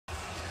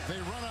They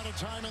run out of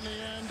time in the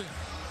end,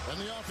 and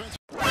the offense.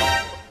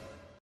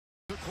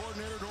 The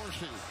coordinator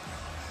Dorsey.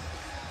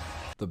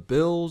 The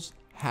Bills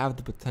have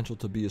the potential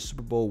to be a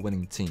Super Bowl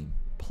winning team.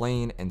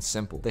 Plain and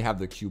simple. They have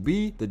the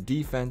QB, the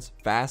defense,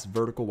 fast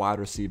vertical wide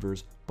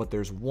receivers, but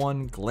there's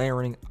one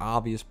glaring,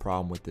 obvious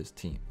problem with this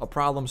team. A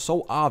problem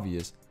so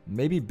obvious,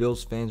 maybe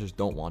Bills fans just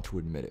don't want to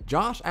admit it.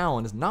 Josh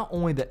Allen is not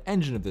only the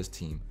engine of this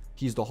team,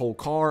 he's the whole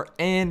car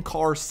and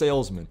car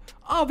salesman.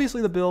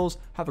 Obviously, the Bills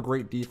have a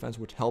great defense,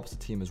 which helps the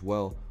team as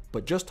well.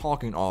 But just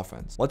talking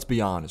offense, let's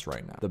be honest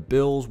right now. The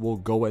Bills will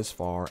go as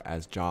far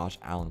as Josh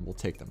Allen will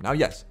take them. Now,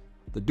 yes,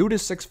 the dude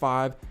is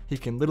 6'5". He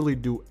can literally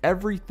do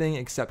everything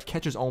except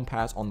catch his own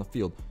pass on the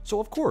field.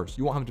 So, of course,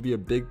 you want him to be a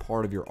big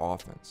part of your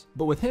offense.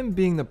 But with him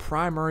being the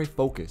primary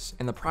focus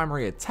and the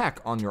primary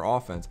attack on your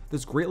offense,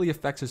 this greatly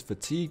affects his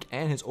fatigue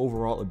and his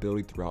overall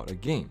ability throughout a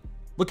game.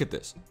 Look at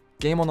this.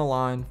 Game on the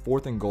line,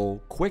 4th and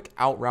goal, quick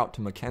out route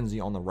to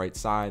McKenzie on the right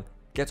side,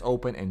 gets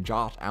open, and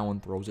Josh Allen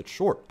throws it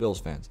short. Bills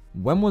fans,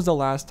 when was the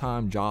last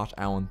time Josh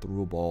Allen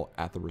threw a ball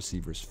at the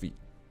receiver's feet?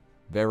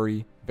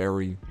 Very,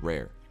 very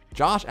rare.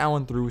 Josh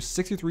Allen threw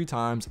 63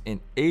 times in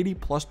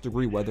 80+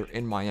 degree weather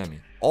in Miami.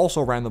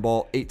 Also ran the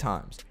ball 8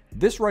 times.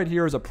 This right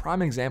here is a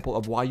prime example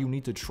of why you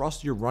need to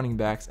trust your running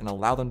backs and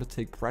allow them to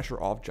take pressure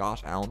off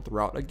Josh Allen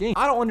throughout a game.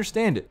 I don't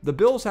understand it. The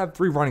Bills have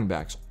 3 running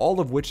backs, all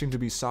of which seem to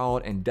be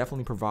solid and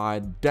definitely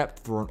provide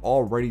depth for an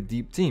already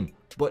deep team.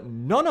 But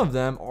none of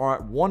them are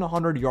at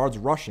 100 yards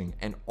rushing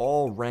and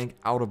all rank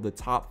out of the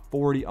top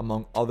 40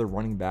 among other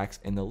running backs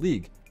in the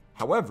league.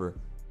 However,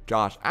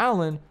 Josh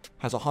Allen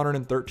has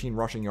 113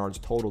 rushing yards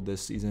total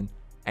this season,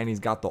 and he's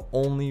got the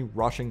only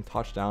rushing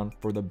touchdown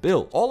for the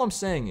Bills. All I'm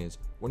saying is,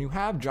 when you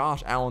have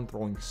Josh Allen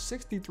throwing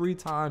 63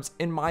 times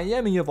in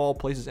Miami of all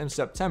places in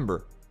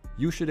September,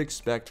 you should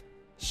expect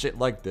shit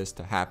like this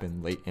to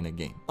happen late in a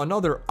game.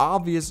 Another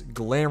obvious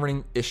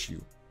glaring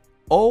issue.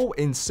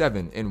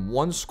 0-7 in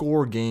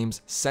one-score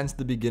games since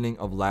the beginning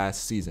of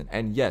last season.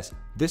 And yes,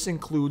 this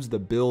includes the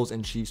Bills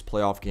and Chiefs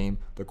playoff game,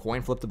 the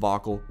coin flip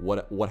debacle,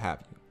 what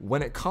have you.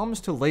 When it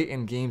comes to late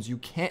in games, you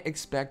can't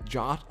expect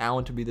Josh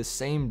Allen to be the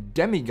same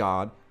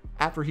demigod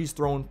after he's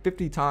thrown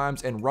 50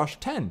 times and rushed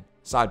 10.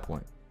 Side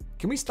point.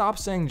 Can we stop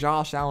saying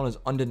Josh Allen is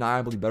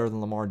undeniably better than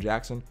Lamar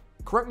Jackson?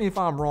 Correct me if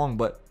I'm wrong,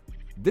 but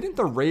didn't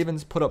the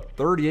Ravens put up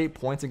 38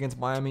 points against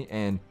Miami,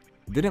 and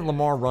didn't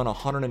Lamar run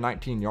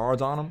 119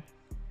 yards on him?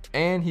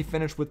 And he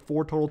finished with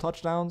 4 total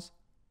touchdowns?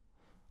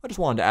 I just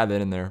wanted to add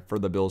that in there for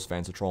the Bills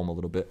fans to troll him a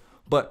little bit.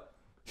 But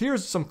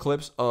here's some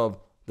clips of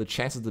the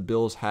chances the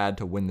Bills had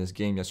to win this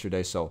game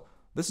yesterday. So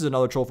this is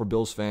another troll for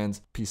Bills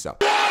fans. Peace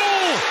out.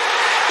 Waddle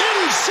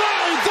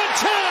inside the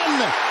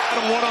 10.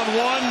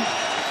 One-on-one,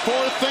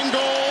 4th and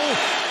goal,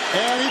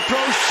 and he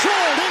throws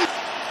short.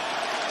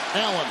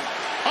 Allen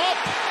up,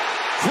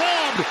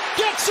 grabbed,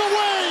 gets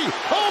away.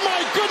 Oh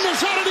my goodness,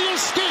 how did he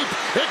escape?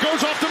 It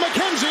goes off to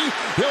McKenzie.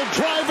 He'll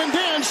drive and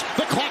dance.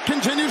 The clock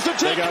continues to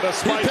tick.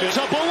 He picks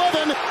up 11.